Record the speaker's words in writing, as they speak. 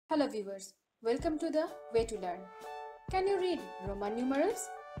Hello viewers, welcome to the Way to Learn. Can you read Roman numerals?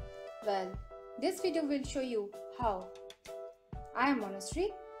 Well, this video will show you how. I am Manushree.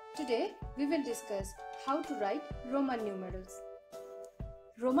 Today we will discuss how to write Roman numerals.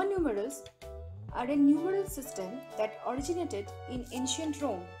 Roman numerals are a numeral system that originated in ancient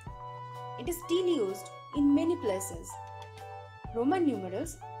Rome. It is still used in many places. Roman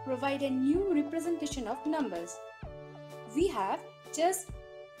numerals provide a new representation of numbers. We have just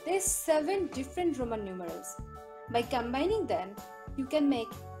There's 7 different Roman numerals. By combining them, you can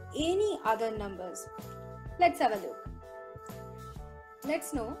make any other numbers. Let's have a look.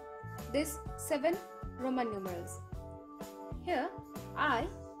 Let's know these 7 Roman numerals. Here, I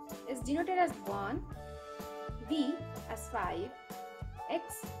is denoted as 1, V as 5,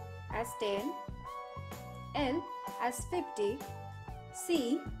 X as 10, L as 50,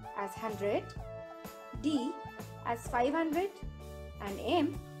 C as 100, D as 500, and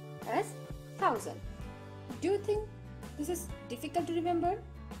M as 1000. Do you think this is difficult to remember?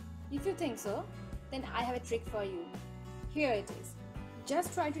 If you think so, then I have a trick for you. Here it is.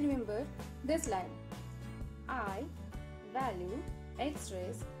 Just try to remember this line. I value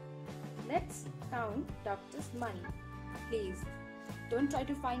X-rays. Let's count doctor's money. Please, don't try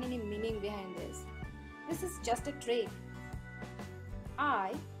to find any meaning behind this. This is just a trick.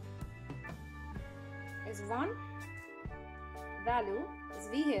 I is 1. Value is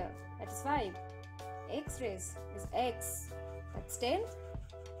V here, that is 5. X-rays is X, that's 10.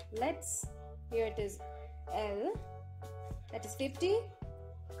 Here it is L, that is 50.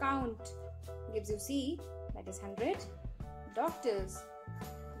 Count gives you C, that is 100. Doctors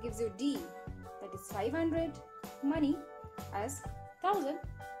gives you D, that is 500. Money as 1000.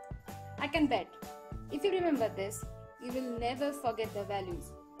 I can bet, if you remember this, you will never forget the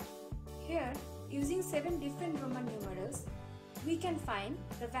values. Here, using 7 different Roman numerals, we can find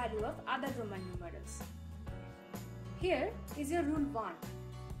the value of other Roman numerals. Here is your rule 1.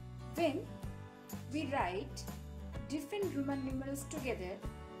 When we write different Roman numerals together,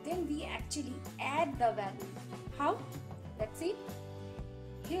 then we actually add the value. How? Let's see.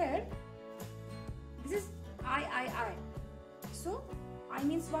 Here, this is I. So, I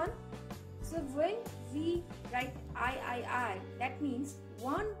means 1. So, when we write I, that means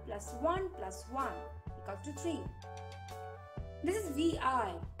 1 plus 1 plus 1 equals to 3. This is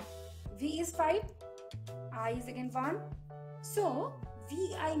VI. V is 5. I is again 1. So,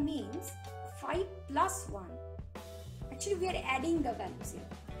 VI means 5 plus 1. Actually, we are adding the values here.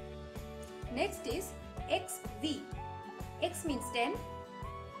 Next is XV. X means 10.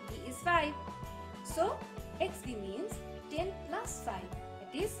 V is 5. So, XV means 10 plus 5.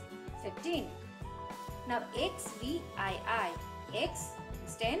 It is 15. Now, XVI. X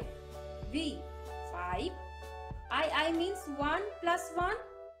is 10. V 5. I means 1 plus 1,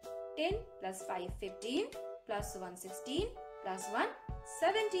 10 plus 5, 15, plus 1, 16, plus 1,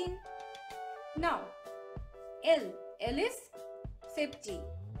 17. Now, L is 50.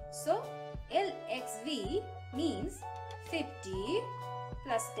 So, LXV means 50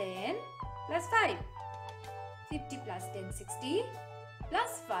 plus 10 plus 5. 50 plus 10, 60,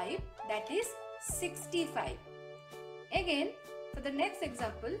 plus 5, that is 65. Again, for the next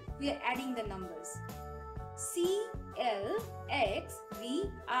example, we are adding the numbers. CLXVI.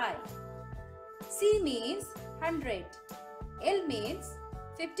 C means 100. L means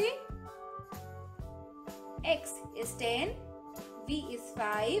 50. X is 10. V is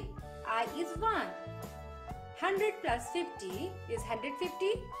 5. I is 1. 100 plus 50 is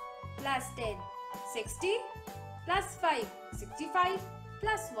 150. Plus 10, 60. Plus 5, 65.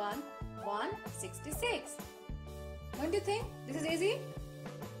 Plus 1, 166. Don't you think this is easy?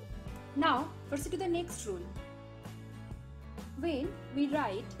 Now, proceed to the next rule. When we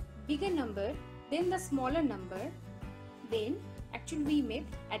write bigger number than the smaller number, then actually we make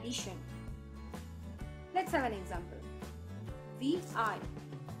addition. Let's have an example. VI.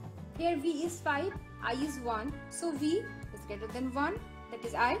 Here V is 5, I is 1. So V is greater than 1, that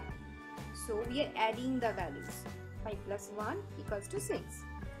is I. So we are adding the values. 5 plus 1 equals to 6.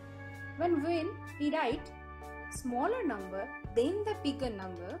 When we write smaller number than the bigger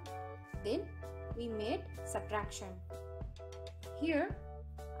number, then we made subtraction. Here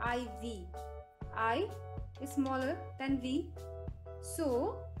IV. I is smaller than V.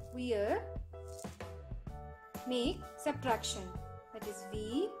 So we make subtraction. That is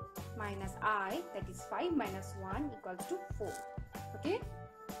V minus I, that is 5 minus 1 equals to 4. Okay.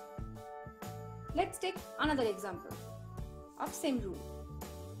 Let's take another example of same rule.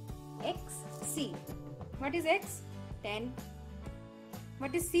 XC. What is X? 10.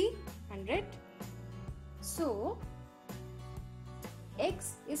 What is C? 100. So,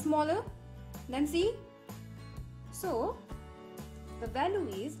 x is smaller than c. So the value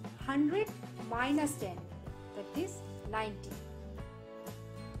is 100 minus 10, that is 90.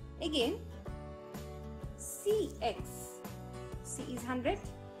 Again, cx, c is 100,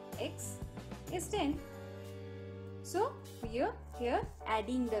 x is 10. So we are here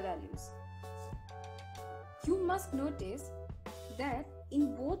adding the values. You must notice that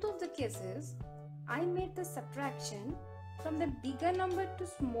in both of the cases, I made the subtraction from the bigger number to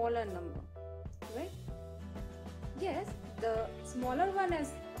smaller number, right? Yes, the smaller one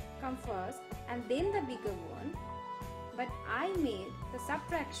has come first and then the bigger one, but I made the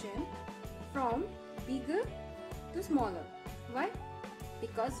subtraction from bigger to smaller. Why?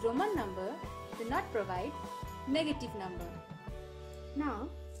 Because Roman number do not provide negative number. Now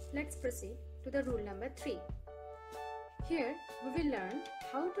let's proceed to the rule number 3. Here we will learn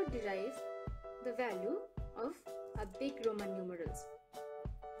how to derive the value of a big Roman numerals.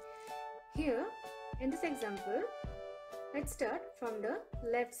 Here in this example, let's start from the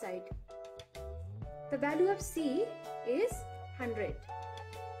left side. The value of C is 100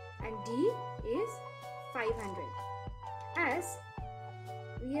 and D is 500. As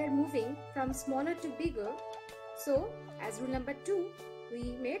we are moving from smaller to bigger, so as rule number 2,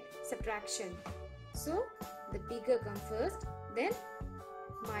 we made subtraction. So the bigger come first, then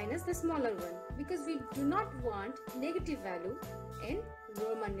minus the smaller one, because we do not want negative value in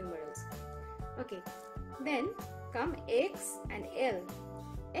Roman numerals. Okay, then come X and L.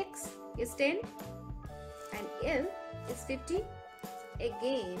 X is 10 and L is 50.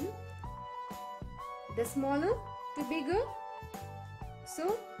 Again, the smaller to bigger.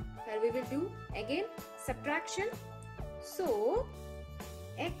 So here we will do again subtraction. So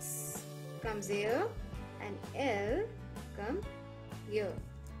X comes here and L come here.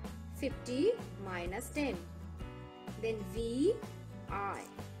 50 minus 10. Then VI.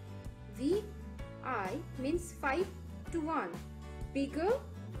 VI means 5 to 1. Bigger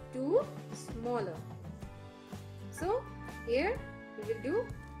to smaller. So here we will do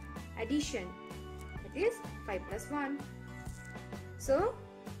addition. That is 5 plus 1. So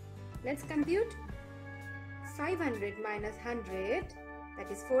let's compute. 500 minus 100,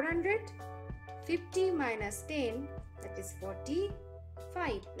 that is 400. 50 minus 10, that is 40.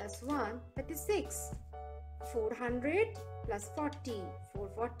 5 plus 1, that is 6. 400 plus 40,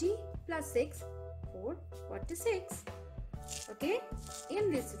 440 plus 6, 446. Okay,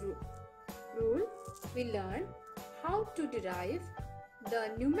 in this rule we learn how to derive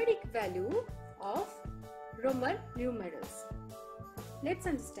the numeric value of Roman numerals. Let's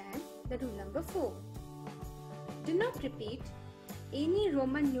understand the rule number 4. Do not repeat any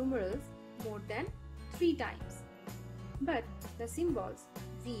Roman numerals more than 3 times. But the symbols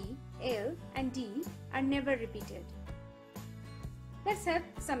V, L and D are never repeated. Let's have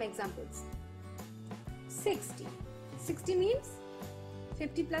some examples. 60. 60 means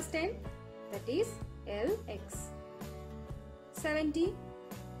 50 plus 10, that is LX. 70.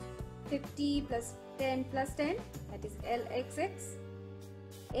 50 plus 10 plus 10, that is LXX.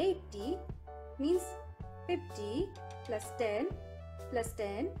 80 means 50 plus 10 plus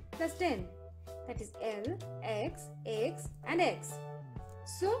 10 plus 10. That is L, X, X and X.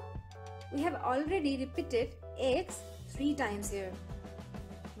 So we have already repeated X 3 times here.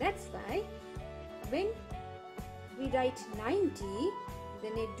 That's why when we write 90,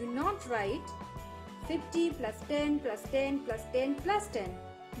 then I do not write 50 plus 10 plus 10 plus 10 plus 10.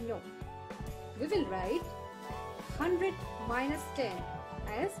 No. We will write 100 minus 10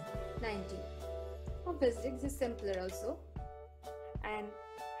 as 90. Obviously this is simpler also. And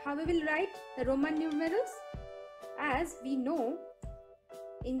how we will write the Roman numerals? As we know,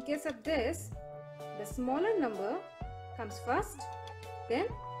 in case of this, the smaller number comes first, then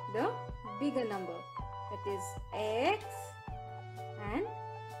the bigger number, that is X and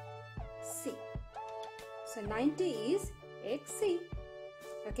C. So 90 is XC.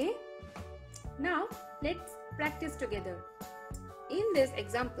 Okay. Now let's practice together. In these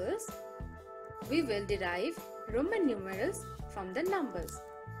examples, we will derive Roman numerals from the numbers.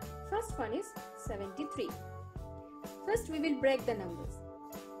 First one is 73. First we will break the numbers.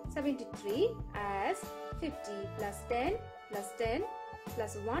 73 as 50 plus 10 plus 10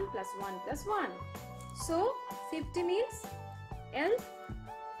 plus 1 plus 1 plus 1. So 50 means L,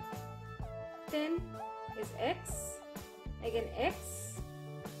 10 is X, again X,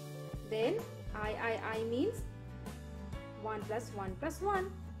 then I means 1 plus 1 plus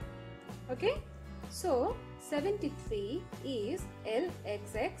 1. Okay, so 73 is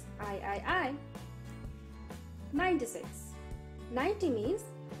LXXIII. 96. 90 means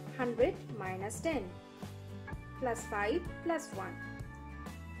 100 minus 10 plus 5 plus 1.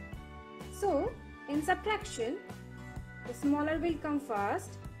 So in subtraction, the smaller will come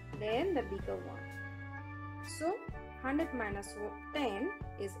first, then the bigger one. So 100 minus 10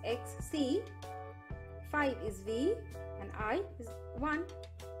 is xc, 5 is v, and I is 1.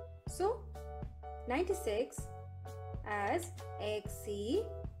 So 96 as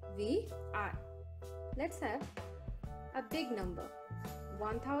xcvi. Let's have a big number,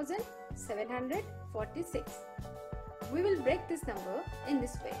 1746. We will break this number in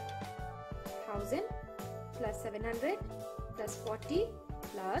this way: 1000 plus 700 plus 40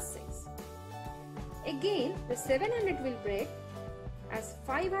 plus 6. Again, the 700 will break as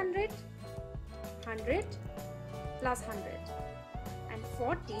 500, 100 plus 100, and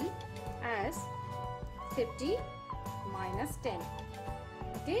 40 as 50 minus 10.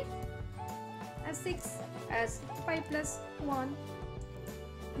 Okay, as 6 as 5 plus 1.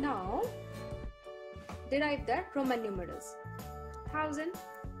 Now derive the Roman numerals. 1000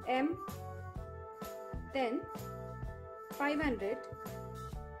 m, then 500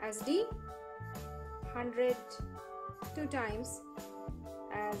 as d, 100 2 times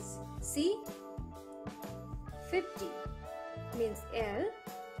as c, 50 means l,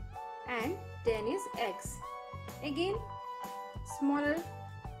 and 10 is x. Again, smaller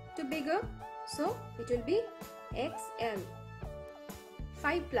to bigger, so it will be xl.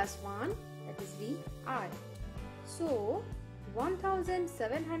 5 plus 1, that is vi. So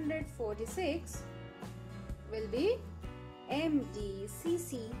 1746 will be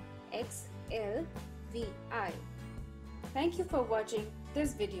MDCCXLVI. Thank you for watching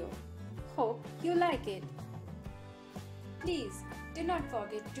this video. Hope you like it. Please do not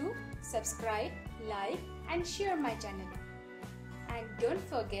forget to subscribe, like and share my channel. And don't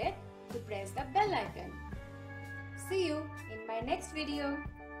forget to press the bell icon. See you in my next video.